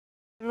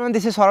everyone,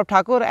 this is Horace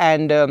Thakur,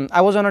 and I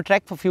was on a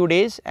trek for a few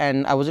days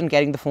and I wasn't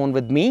carrying the phone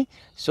with me.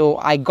 So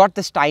I got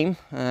this time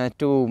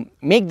to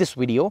make this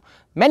video.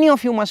 Many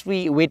of you must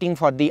be waiting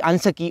for the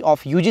answer key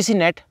of UGC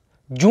NET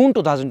June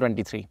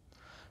 2023.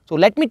 So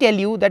let me tell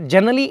you that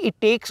generally it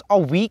takes a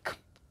week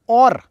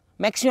or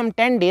maximum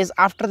 10 days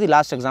after the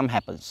last exam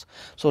happens.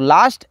 So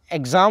last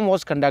exam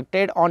was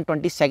conducted on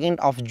 22nd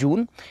of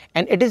June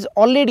and it is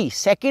already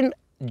 2nd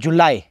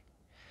July.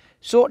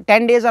 So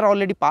 10 days are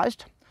already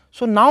passed.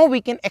 So now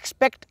we can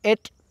expect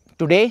it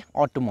today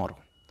or tomorrow,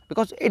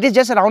 because it is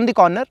just around the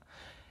corner.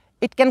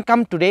 It can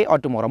come today or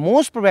tomorrow,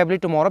 most probably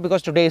tomorrow,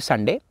 because today is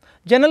Sunday.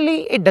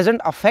 Generally it doesn't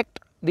affect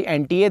the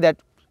NTA, that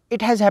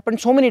it has happened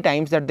so many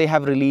times that they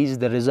have released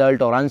the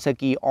result or answer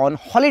key on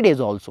holidays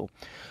also.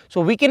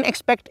 So we can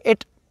expect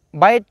it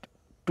by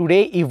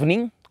today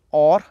evening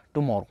or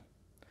tomorrow,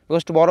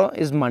 because tomorrow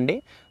is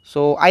Monday.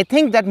 So I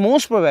think that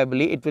most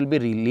probably it will be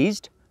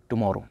released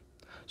tomorrow.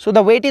 So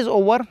the wait is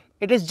over.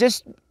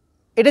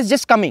 It is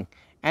just coming,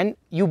 and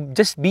you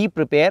just be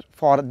prepared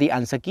for the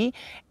answer key.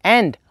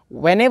 And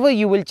whenever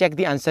you will check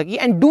the answer key,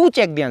 and do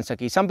check the answer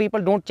key. Some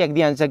people don't check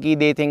the answer key,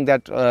 they think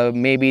that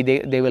maybe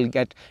they will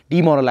get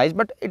demoralized,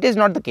 but it is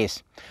not the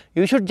case.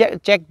 You should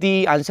check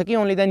the answer key,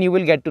 only then you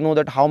will get to know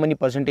that how many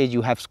percentage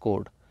you have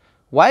scored.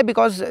 Why?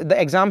 Because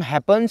the exam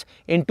happens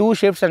in 2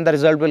 shifts and the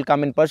result will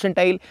come in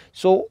percentile.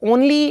 So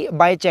only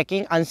by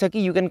checking answer key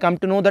you can come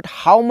to know that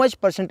how much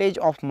percentage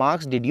of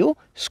marks did you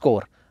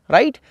score,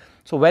 right?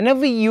 So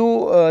whenever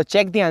you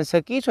check the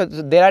answer key, so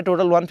there are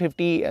total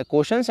 150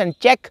 questions, and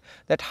check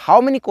that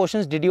how many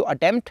questions did you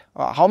attempt,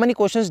 how many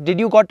questions did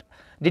you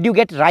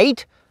get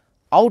right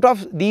out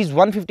of these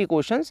 150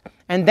 questions,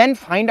 and then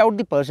find out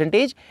the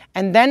percentage,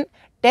 and then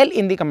tell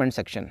in the comment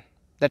section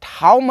that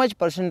how much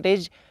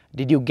percentage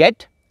did you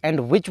get,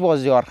 and which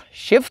was your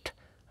shift,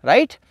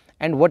 right,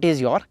 and what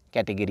is your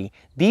category.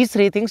 These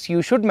 3 things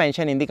you should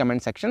mention in the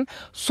comment section,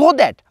 so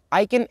that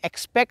I can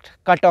expect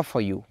cutoff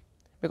for you,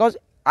 because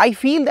I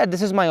feel that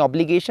this is my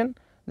obligation,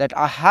 that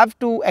I have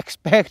to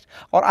expect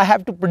or I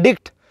have to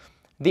predict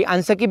the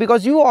answer key,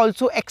 because you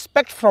also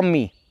expect from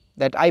me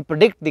that I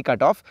predict the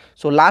cutoff.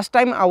 So last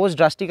time I was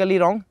drastically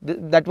wrong.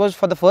 That was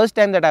for the first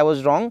time that I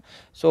was wrong.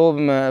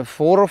 So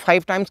 4 or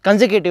 5 times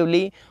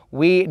consecutively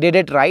we did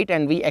it right,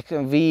 and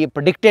we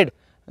predicted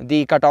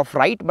the cutoff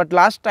right, but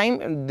last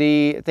time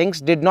the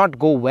things did not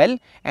go well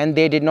and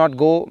they did not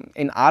go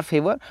in our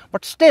favor.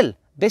 But still,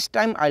 this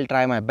time I'll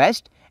try my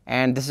best,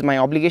 and this is my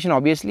obligation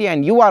obviously,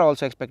 and you are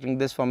also expecting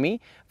this from me.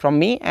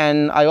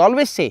 And I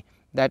always say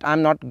that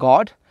I'm not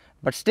God,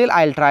 but still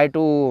I'll try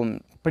to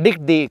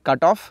predict the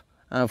cutoff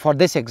for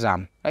this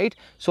exam, right?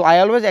 So I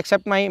always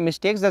accept my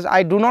mistakes, that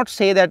I do not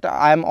say that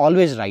I am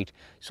always right.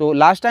 So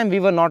last time we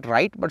were not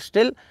right, but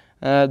still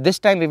this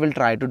time we will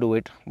try to do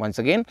it once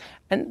again.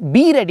 And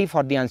be ready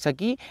for the answer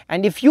key.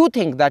 And if you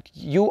think that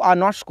you are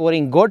not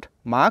scoring good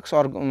marks,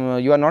 or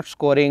you are not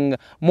scoring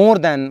more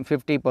than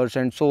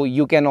 50%, so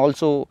you can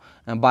also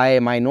buy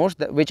my notes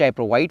which I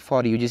provide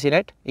for UGC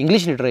NET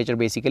English literature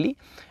basically,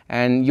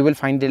 and you will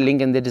find the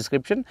link in the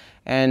description.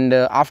 And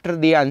after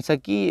the answer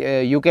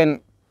key you can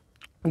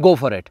go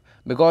for it,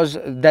 because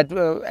that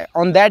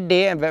on that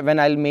day when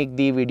I'll make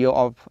the video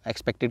of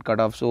expected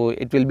cutoff, so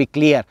it will be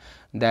clear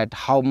that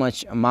how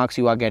much marks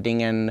you are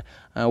getting and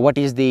what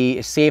is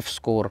the safe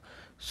score,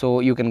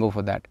 so you can go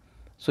for that.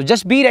 So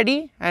just be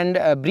ready and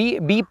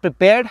be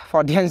prepared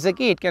for the answer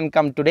key. It can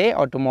come today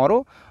or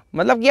tomorrow.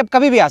 मतलब कि अब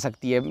कभी भी आ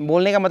सकती है,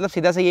 बोलने का मतलब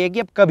सीधा सा ये है कि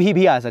अब कभी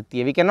भी आ सकती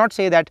है. We can not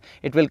say that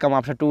it will come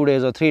after 2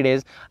 days or 3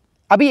 days.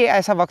 अभी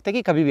ऐसा वक्त है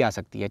कि कभी भी आ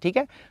सकती है, ठीक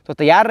है. तो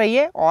तैयार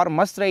रहिए और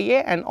मस्त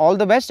रहिए, and all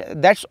the best.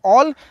 That's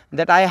all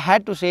that I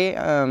had to से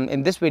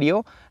in this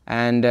video,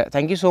 and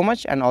thank you so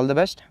much and all the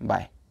best. Bye.